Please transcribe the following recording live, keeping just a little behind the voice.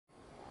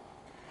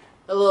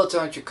Hello to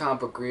all you comic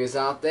book readers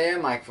out there,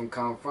 Mike from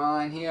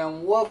Frontline here,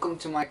 and welcome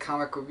to my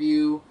comic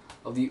review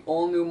of the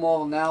all-new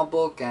Marvel Now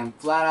book. And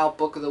flat out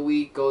book of the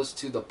week goes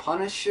to The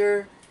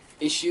Punisher,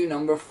 issue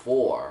number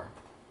 4,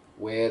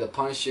 where the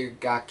Punisher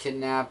got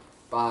kidnapped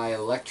by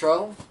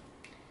Electro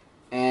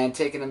and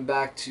taken him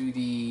back to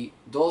the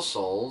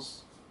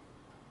Dorsols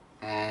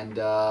and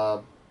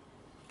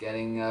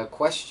getting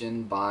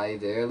questioned by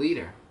their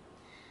leader.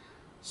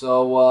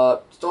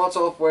 So, starts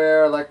off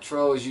where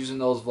Electro is using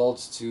those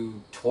volts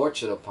to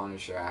torture the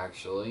Punisher,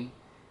 actually.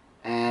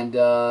 And,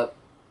 the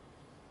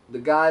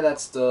guy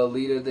that's the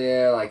leader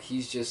there, like,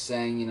 he's just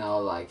saying, you know,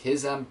 like,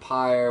 his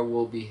empire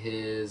will be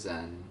his,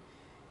 and,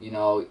 you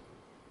know,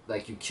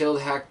 like, you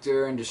killed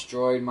Hector and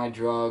destroyed my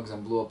drugs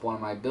and blew up one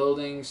of my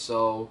buildings,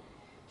 so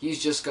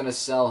he's just gonna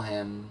sell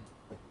him,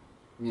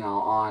 you know,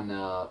 on,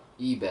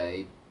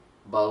 eBay,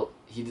 but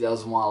he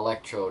doesn't want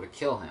Electro to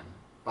kill him.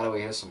 By the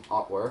way, here's some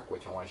artwork,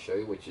 which I want to show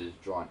you, which is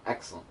drawn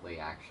excellently,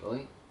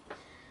 actually.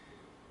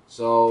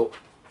 So,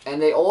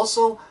 and they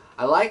also,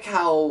 I like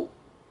how,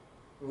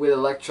 with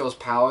Electro's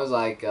powers,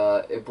 like,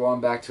 it brought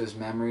him back to his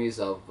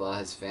memories of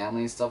his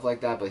family and stuff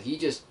like that, but he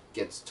just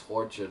gets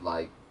tortured,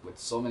 like, with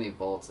so many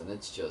volts, and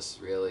it's just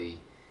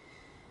really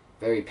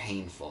very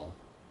painful.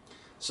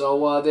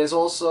 So, there's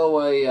also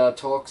a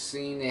talk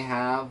scene they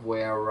have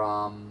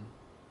where,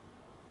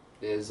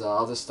 there's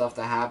other stuff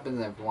that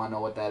happens, and if you want to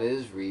know what that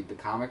is, read the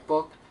comic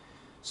book.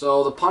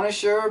 So the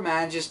Punisher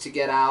manages to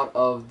get out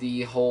of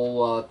the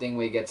whole thing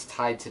where he gets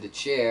tied to the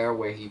chair,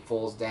 where he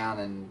falls down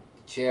and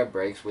the chair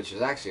breaks, which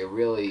is actually a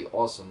really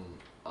awesome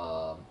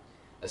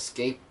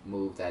escape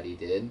move that he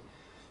did.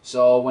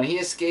 So when he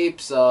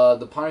escapes,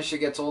 the Punisher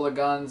gets all the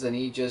guns and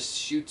he just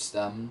shoots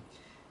them,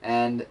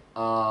 and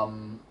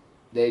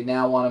they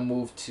now want to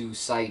move to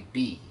Site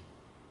B.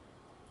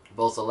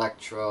 Both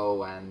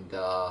Electro and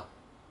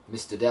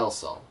Mr.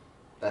 Delso.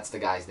 That's the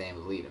guy's name,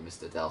 the leader,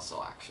 Mr.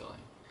 Delso, actually.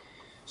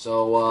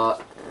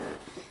 So,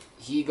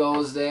 he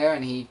goes there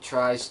and he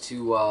tries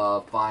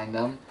to find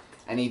them.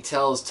 And he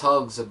tells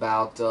Tugs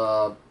about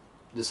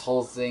this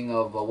whole thing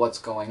of what's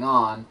going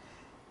on.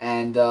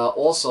 And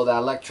also that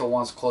Electro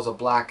wants to cause a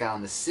blackout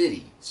in the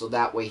city. So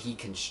that way he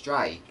can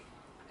strike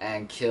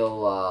and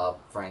kill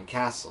Frank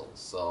Castle.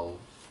 So,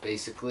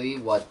 basically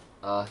what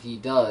he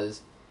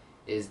does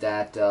is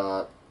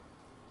that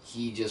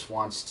he just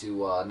wants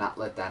to not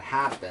let that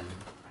happen.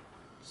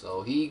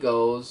 So he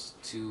goes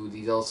to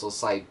the Delso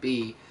Site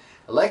B.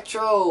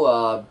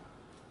 Electro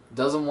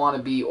doesn't want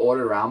to be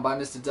ordered around by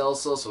Mr.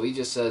 Delso, so he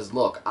just says,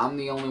 look, I'm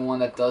the only one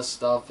that does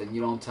stuff and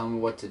you don't tell me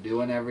what to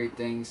do and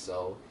everything.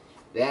 So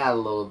they had a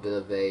little bit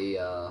of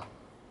a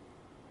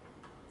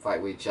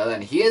fight with each other.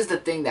 And here's the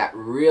thing that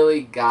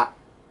really got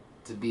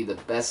to be the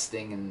best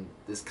thing in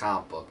this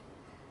comic book.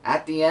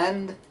 At the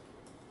end,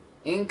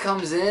 in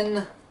comes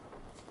in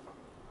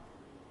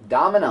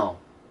Domino.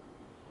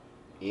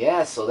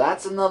 Yeah, so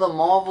that's another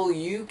Marvel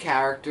U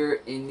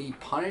character in the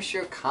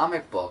Punisher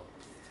comic book.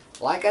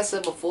 Like I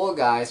said before,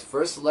 guys,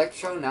 first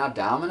Electro, now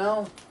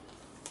Domino.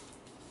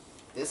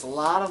 There's a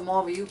lot of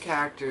Marvel U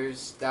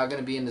characters that are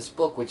going to be in this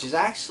book, which is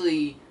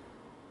actually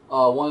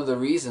one of the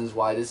reasons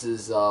why this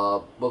is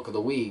Book of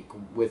the Week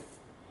with,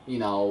 you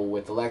know,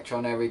 with Electro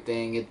and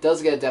everything. It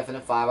does get a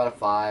definite 5 out of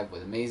 5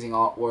 with amazing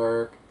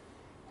artwork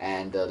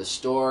and the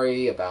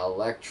story about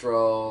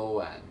Electro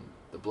and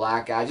the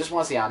black guy. I just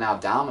want to see how now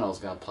Domino's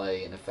going to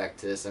play in effect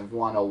to this. And if you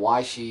want to know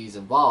why she's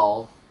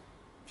involved,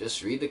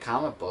 just read the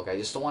comic book. I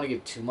just don't want to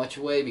give too much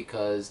away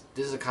because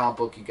this is a comic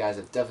book you guys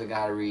have definitely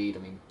got to read. I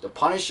mean, the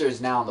Punisher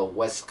is now on the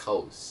West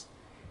Coast.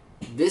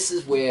 This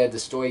is where the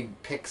story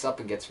picks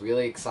up and gets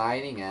really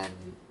exciting, and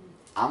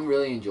I'm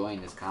really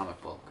enjoying this comic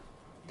book.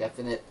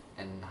 Definite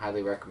and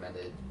highly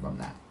recommended from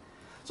that.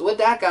 So with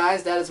that,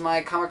 guys, that is my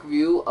comic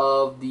review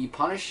of The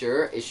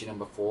Punisher, issue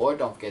number 4.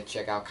 Don't forget to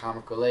check out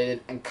Comic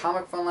Related and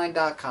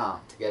ComicFrontline.com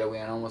to get away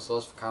on almost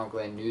source for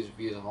comic-related news,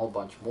 reviews, and a whole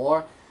bunch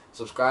more.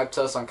 Subscribe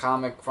to us on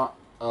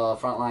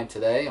Frontline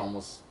today.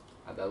 Almost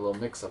had that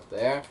little mix-up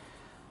there.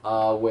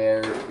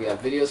 Where we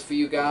have videos for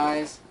you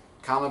guys.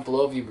 Comment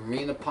below if you've been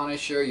reading The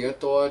Punisher, your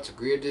thoughts,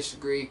 agree or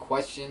disagree,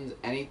 questions,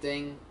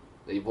 anything.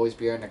 Let your voice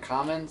be heard in the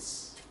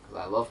comments.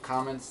 Because I love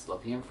comments,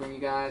 love hearing from you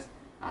guys.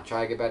 I'll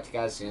try to get back to you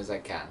guys as soon as I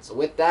can. So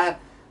with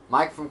that,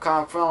 Mike from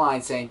Comic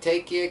Frontline saying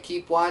take care,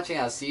 keep watching.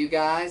 I'll see you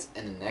guys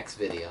in the next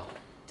video.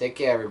 Take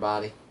care,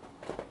 everybody.